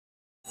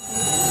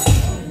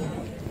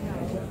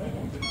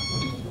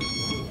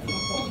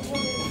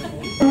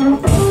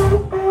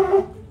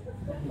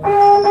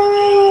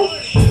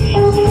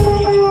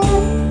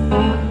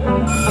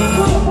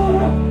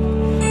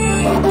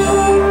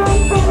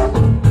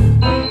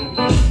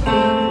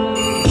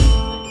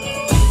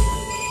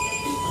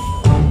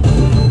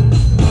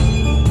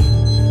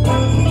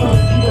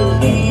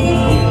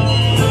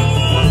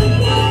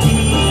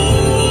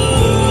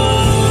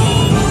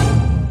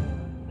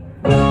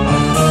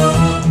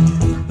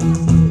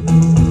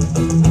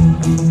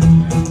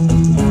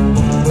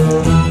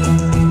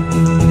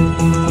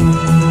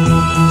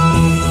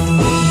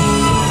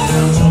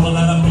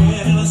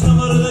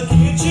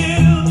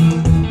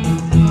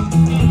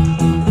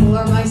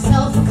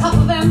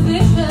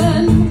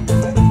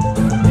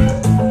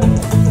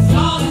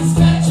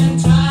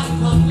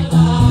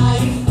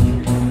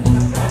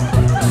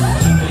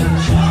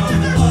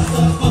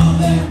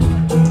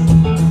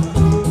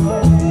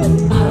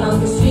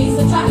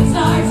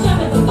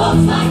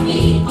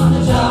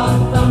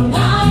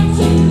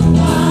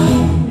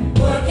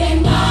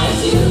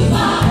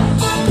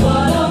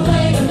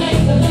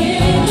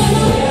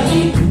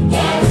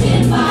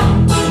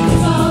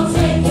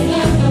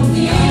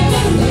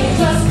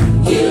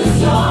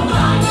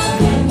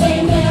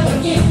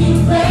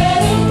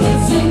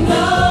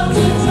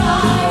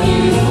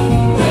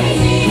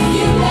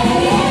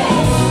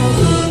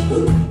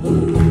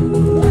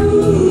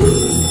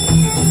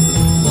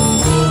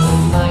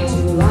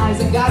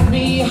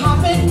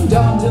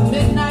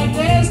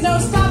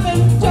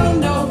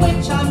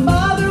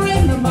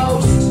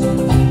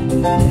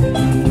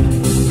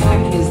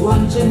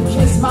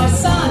My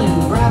son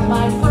and grab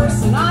my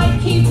purse and I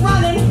keep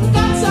running.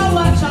 Got so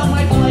much on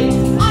my plate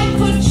I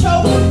could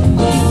choke.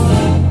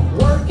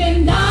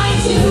 Working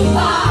 9 to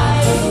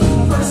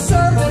 5 for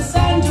service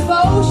and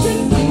devotion.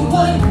 You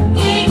would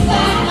think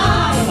that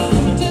I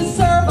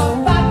deserve a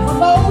fat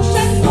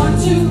promotion or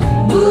to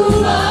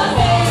move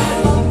ahead.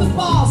 The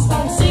boss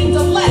don't seem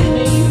to let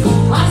me.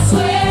 I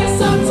swear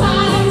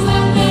sometimes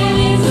that man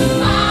is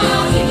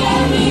out to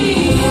get me.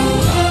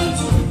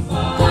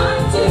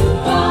 9 to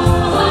 5.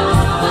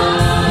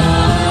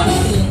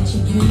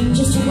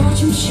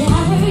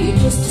 Shatter,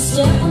 just a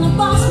step on the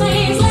boss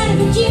man's ladder,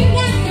 but you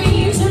got 3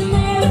 years and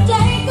never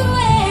take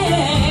away.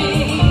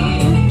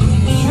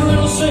 You're in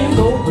the same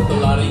boat with a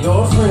lot of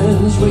your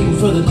friends, waiting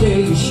for the day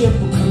your ship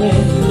will come in.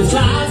 The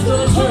tide's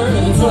gonna turn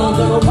and it's all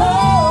gonna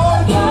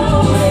roll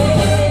your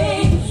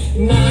way.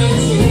 9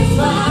 to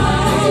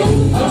 5,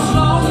 as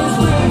long as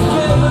we're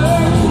together,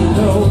 you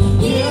know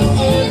you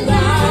and I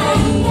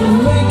can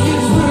make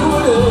it through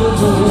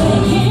whatever. They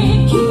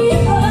can't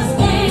keep us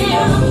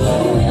down.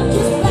 We'll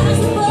just pass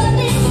the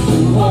button.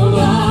 Hold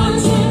on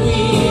to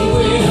me,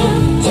 we'll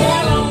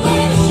tell them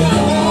where to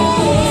shut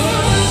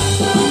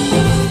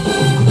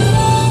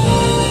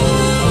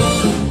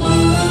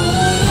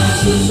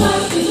Too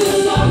much to do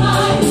your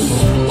mind.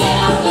 Get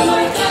out the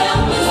work, get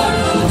out the work.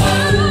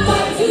 Too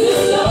much to do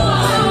your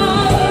mind.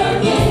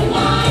 Working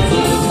 9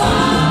 to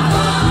 5.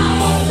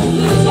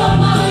 Lose your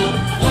mind.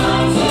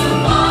 9 to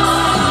 5.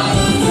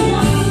 It's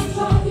enough to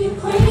drive you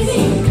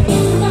crazy.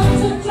 It's enough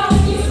to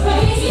drive you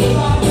crazy.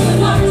 It's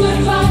enough to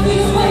drive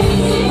you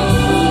crazy.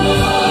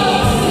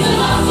 It's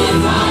enough to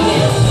drive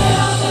you. Get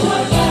out the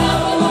work, get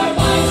out the work.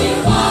 9 to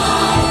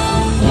 5.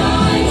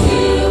 9 to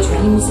 5.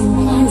 Dreams and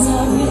plans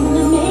are in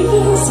the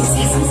making.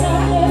 Success is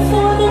out there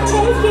for the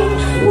taking.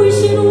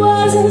 Wish it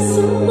was as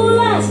simple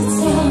as it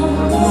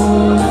sounds.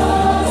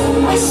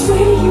 I swear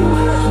to you,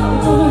 I'm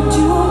gonna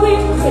do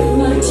it. Grit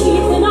my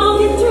teeth and I'll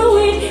get through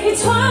it.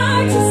 It's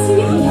hard to see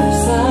the other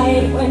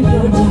side when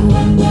you're done.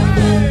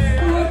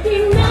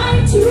 Working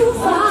 9 to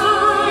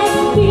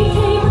 5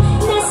 became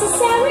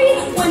necessary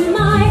when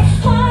my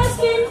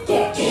husband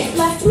Dick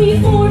left me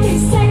for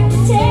his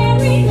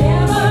secretary.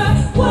 Never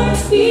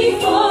worked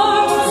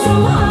before, so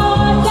I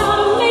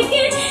gotta make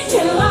it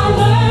till I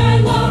learn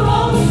the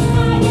ropes.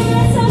 I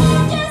guess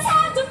I'll just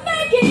have to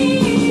make it.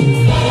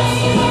 Get out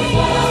the work,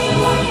 get out the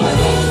work.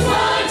 Working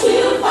 9 to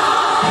 5.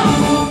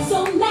 So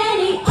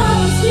many of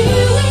us do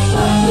it,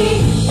 but we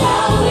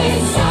know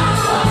inside.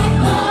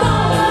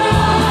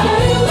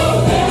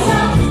 There's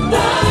a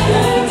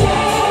brighter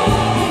day.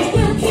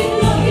 We'll keep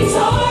looking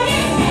toward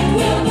it, and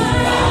we'll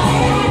burn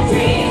that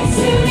dream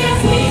soon as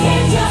we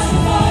can just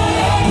afford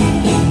it.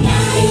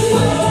 9 to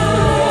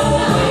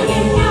 5,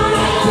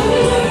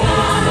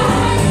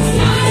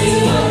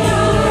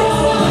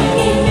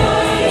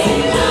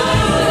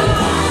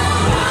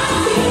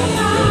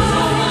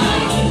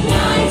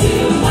 9 to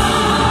 5, 9 to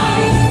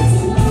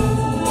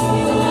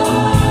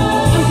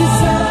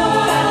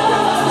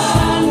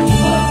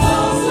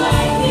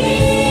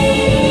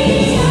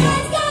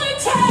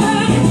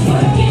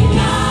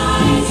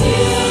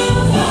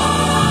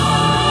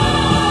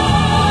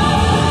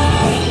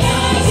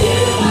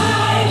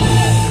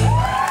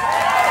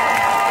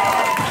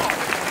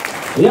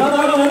Ja,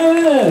 dames en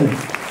heren,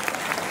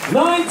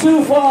 9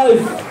 to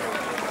 5.